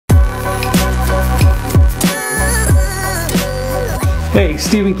Hey,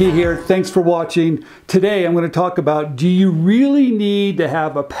 Stephen Key here. Thanks for watching. Today I'm going to talk about, do you really need to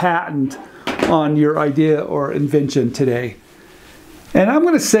have a patent on your idea or invention today? And I'm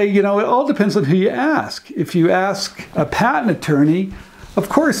going to say, it all depends on who you ask. If you ask a patent attorney, of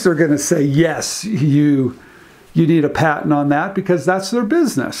course they're going to say, yes, you need a patent on that because that's their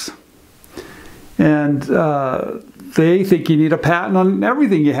business. And they think you need a patent on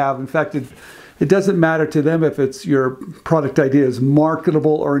everything you have. In fact, it doesn't matter to them if it's your product idea is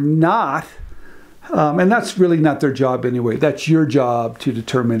marketable or not. And that's really not their job anyway. That's your job to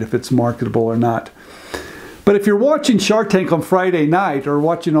determine if it's marketable or not. But if you're watching Shark Tank on Friday night or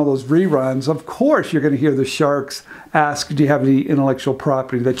watching all those reruns, of course you're going to hear the sharks ask, do you have any intellectual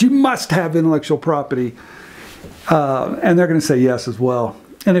property? That you must have intellectual property. And they're going to say yes as well.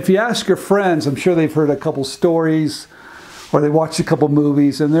 And if you ask your friends, I'm sure they've heard a couple stories or they watched a couple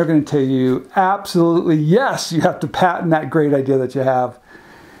movies, and they're going to tell you, absolutely, yes, you have to patent that great idea that you have.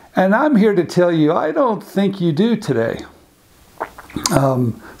 And I'm here to tell you, I don't think you do today.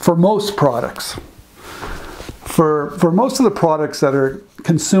 For most products. For most of the products that are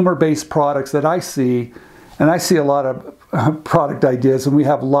consumer-based products that I see, and I see a lot of product ideas, and we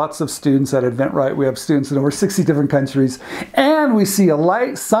have lots of students at InventRight. We have students in over 60 different countries, and we see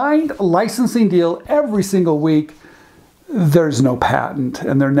a signed licensing deal every single week. There's no patent,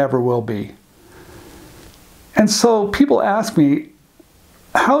 and there never will be. And so people ask me,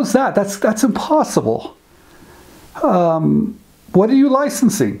 how's that? That's impossible. What are you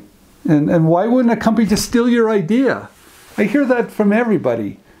licensing? And why wouldn't a company just steal your idea? I hear that from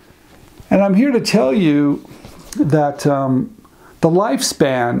everybody. And I'm here to tell you that the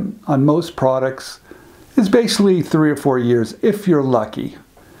lifespan on most products is basically 3 or 4 years, if you're lucky.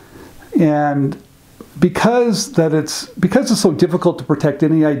 And because it's so difficult to protect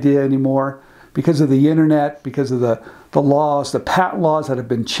any idea anymore, because of the internet, because of the laws, the patent laws that have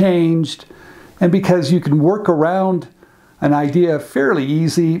been changed, and because you can work around an idea fairly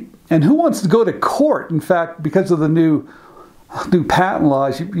easy. And who wants to go to court? In fact, because of the new patent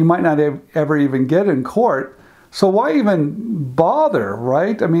laws, you might not ever even get in court. So why even bother,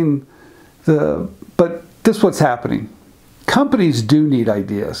 right? I mean, but this is what's happening. Companies do need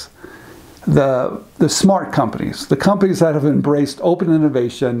ideas. The smart companies, the companies that have embraced open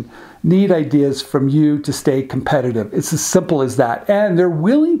innovation, need ideas from you to stay competitive. It's as simple as that. And they're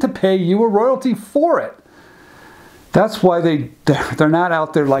willing to pay you a royalty for it. That's why they're not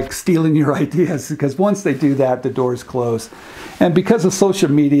out there like stealing your ideas, because once they do that, the doors close. And because of social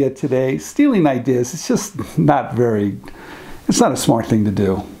media today, stealing ideas, it's just it's not a smart thing to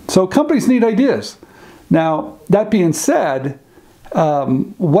do. So companies need ideas. Now, that being said,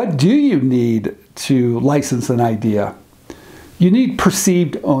 what do you need to license an idea? You need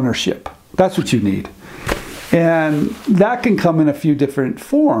perceived ownership. That's what you need. And that can come in a few different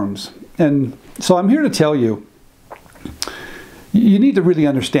forms. And so I'm here to tell you, you need to really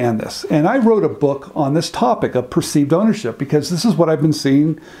understand this. And I wrote a book on this topic of perceived ownership because this is what I've been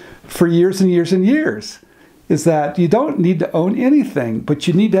seeing for years and years and years, is that you don't need to own anything, but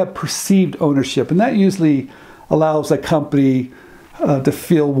you need to have perceived ownership. And that usually allows a company to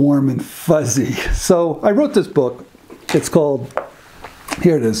feel warm and fuzzy. So I wrote this book. It's called,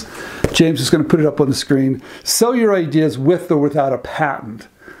 here it is. James is going to put it up on the screen. Sell Your Ideas With or Without a Patent.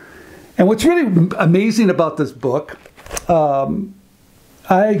 And what's really amazing about this book, I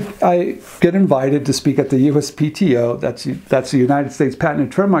get invited to speak at the USPTO, that's the United States Patent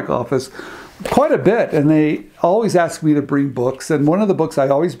and Trademark Office, quite a bit. And they always ask me to bring books. And one of the books I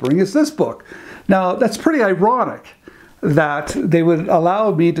always bring is this book. Now, that's pretty ironic that they would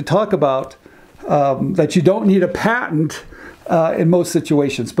allow me to talk about that you don't need a patent in most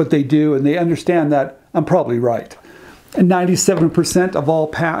situations, but they do, and they understand that I'm probably right. And 97% of all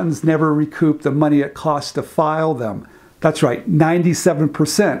patents never recoup the money it costs to file them. That's right,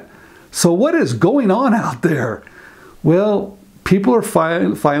 97%. So what is going on out there? Well, people are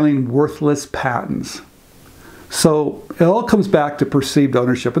filing worthless patents. So it all comes back to perceived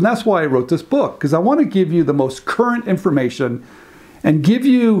ownership. And that's why I wrote this book, because I want to give you the most current information and give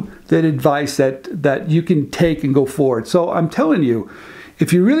you that advice that you can take and go forward. So I'm telling you,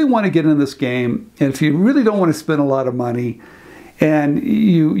 if you really want to get in this game, and if you really don't want to spend a lot of money, and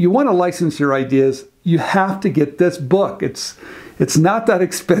you want to license your ideas, you have to get this book. It's not that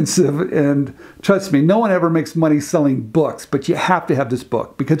expensive, and trust me, no one ever makes money selling books, but you have to have this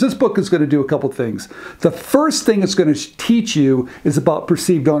book, because this book is going to do a couple things. The first thing it's going to teach you is about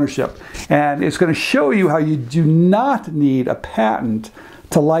perceived ownership, and it's going to show you how you do not need a patent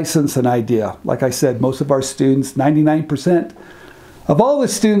to license an idea. Like I said, most of our students, 99%, of all the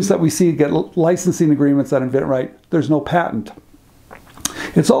students that we see get licensing agreements at InventRight, there's no patent.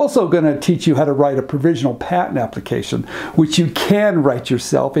 It's also going to teach you how to write a provisional patent application, which you can write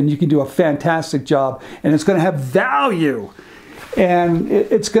yourself, and you can do a fantastic job, and it's going to have value, and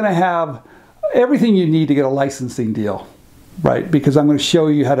it's going to have everything you need to get a licensing deal, right? Because I'm going to show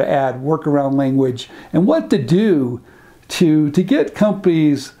you how to add workaround language and what to do to get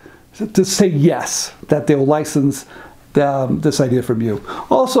companies to say yes, that they'll license this idea from you.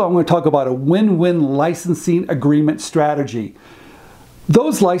 Also, I'm going to talk about a win-win licensing agreement strategy.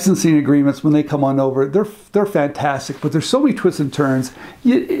 Those licensing agreements, when they come on over, they're fantastic, but there's so many twists and turns.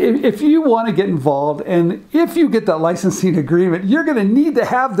 If you want to get involved, and if you get that licensing agreement, you're going to need to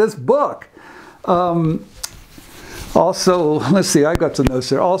have this book. Also, let's see, I got some notes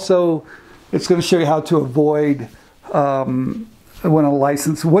there. Also, it's going to show you how to avoid what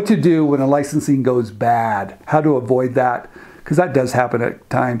to do when a licensing goes bad, how to avoid that, because that does happen at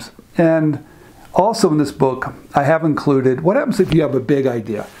times. And also in this book, I have included what happens if you have a big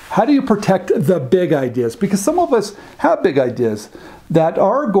idea. How do you protect the big ideas? Because some of us have big ideas that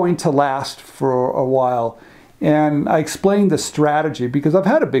are going to last for a while. And I explained the strategy because I've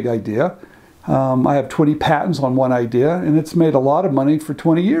had a big idea. I have 20 patents on one idea, and it's made a lot of money for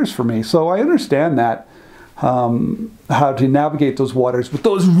 20 years for me. So I understand that, how to navigate those waters with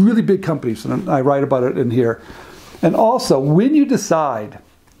those really big companies. And I write about it in here. And also, when you decide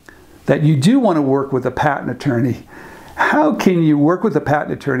that you do want to work with a patent attorney, how can you work with a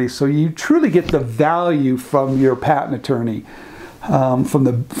patent attorney so you truly get the value from your patent attorney?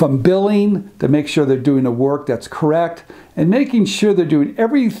 From billing to make sure they're doing the work that's correct and making sure they're doing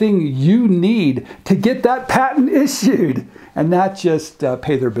everything you need to get that patent issued and not just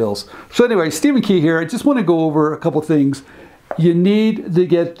pay their bills. So anyway, Stephen Key here. I just want to go over a couple things. You need to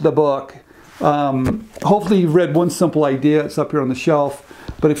get the book. Hopefully you've read One Simple Idea. It's up here on the shelf.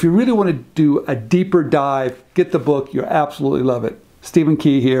 But if you really want to do a deeper dive, get the book. You'll absolutely love it. Stephen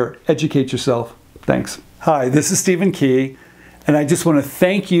Key here. Educate yourself. Thanks. Hi, this is Stephen Key, and I just want to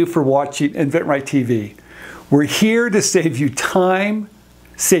thank you for watching InventRight TV. We're here to save you time,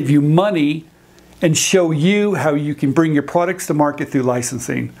 save you money, and show you how you can bring your products to market through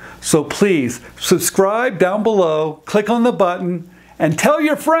licensing. So please subscribe down below, click on the button, and tell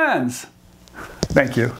your friends. Thank you.